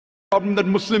problem that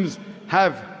Muslims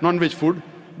have non-veg food,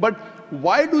 but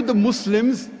why do the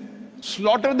Muslims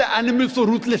slaughter the animals so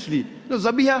ruthlessly?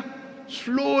 Zabiha,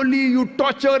 slowly you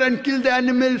torture and kill the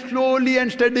animal, slowly and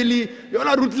steadily. You all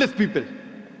are ruthless people.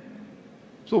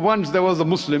 So once there was a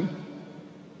Muslim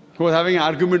who was having an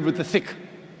argument with a Sikh.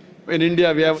 In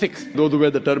India we have Sikhs, those who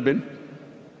wear the turban.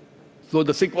 So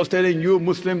the Sikh was telling, you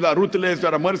Muslims are ruthless, you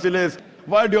are merciless.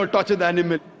 Why do you all torture the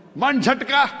animal? One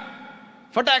jhatka,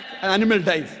 fatak, an animal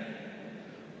dies.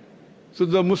 So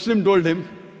the Muslim told him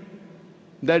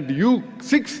that you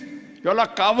Sikhs, you all are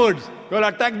cowards. You all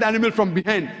attack the animal from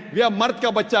behind. We are mard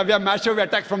ka bacha, we are masher, we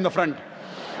attack from the front.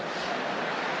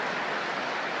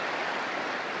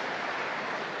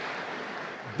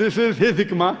 This is his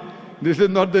hikmah. This is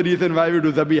not the reason why we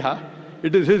do zabiha.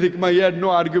 It is his hikmah. He had no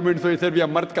argument, so he said, we are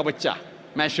mard ka bacha,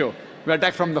 masher. We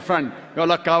attack from the front. You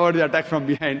all are cowards, we attack from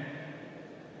behind.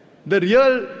 The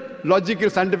real logical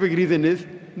scientific reason is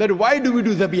that why do we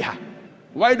do zabiha?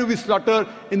 Why do we slaughter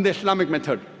in the Islamic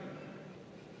method?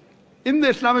 In the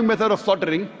Islamic method of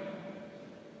slaughtering,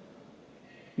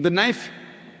 the knife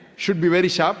should be very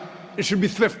sharp, it should be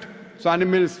swift, so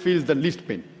animals feel the least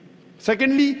pain.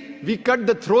 Secondly, we cut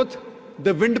the throat,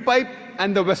 the windpipe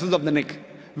and the vessels of the neck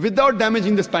without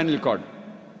damaging the spinal cord.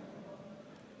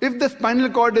 If the spinal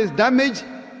cord is damaged,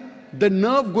 the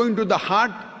nerve going to the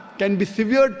heart can be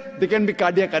severed, there can be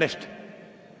cardiac arrest.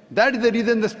 That is the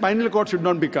reason the spinal cord should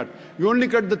not be cut. You only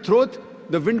cut the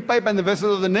throat, the windpipe and the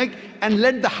vessels of the neck and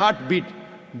let the heart beat.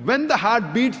 When the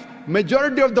heart beats,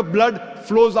 majority of the blood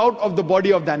flows out of the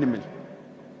body of the animal.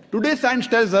 Today science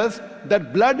tells us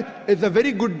that blood is a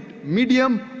very good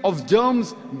medium of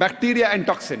germs, bacteria and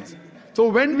toxins. So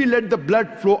when we let the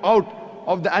blood flow out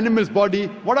of the animal's body,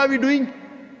 what are we doing?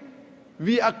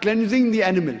 We are cleansing the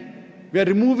animal. We are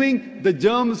removing the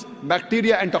germs,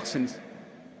 bacteria and toxins.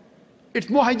 It's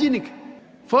more hygienic.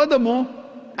 Furthermore,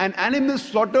 an animal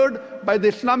slaughtered by the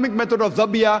Islamic method of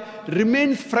zabiya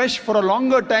remains fresh for a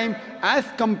longer time as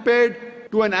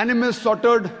compared to an animal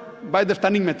slaughtered by the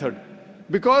stunning method.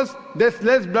 Because there's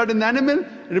less blood in the animal,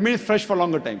 it remains fresh for a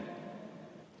longer time.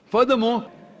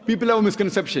 Furthermore, people have a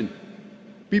misconception.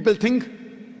 People think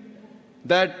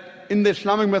that in the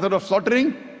Islamic method of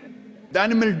slaughtering, the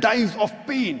animal dies of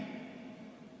pain.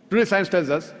 Today science tells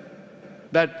us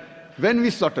that when we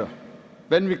slaughter,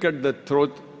 when we cut the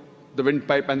throat, the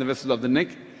windpipe and the vessels of the neck,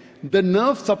 the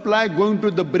nerve supply going to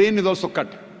the brain is also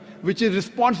cut, which is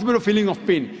responsible for feeling of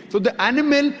pain. So the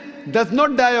animal does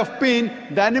not die of pain,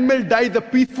 the animal dies a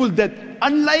peaceful death.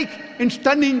 Unlike in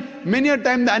stunning, many a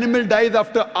time the animal dies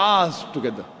after hours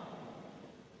together.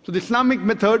 So the Islamic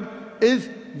method is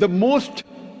the most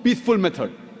peaceful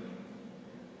method.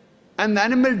 And the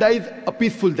animal dies a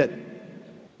peaceful death.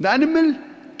 The animal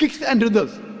kicks and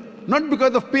writhers, not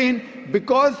because of pain,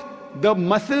 because the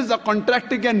muscles are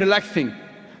contracting and relaxing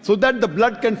so that the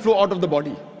blood can flow out of the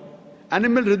body.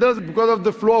 Animal writhers because of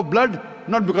the flow of blood,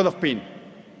 not because of pain.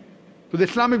 So the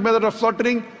Islamic method of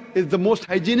slaughtering is the most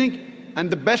hygienic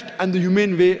and the best and the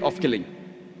humane way of killing.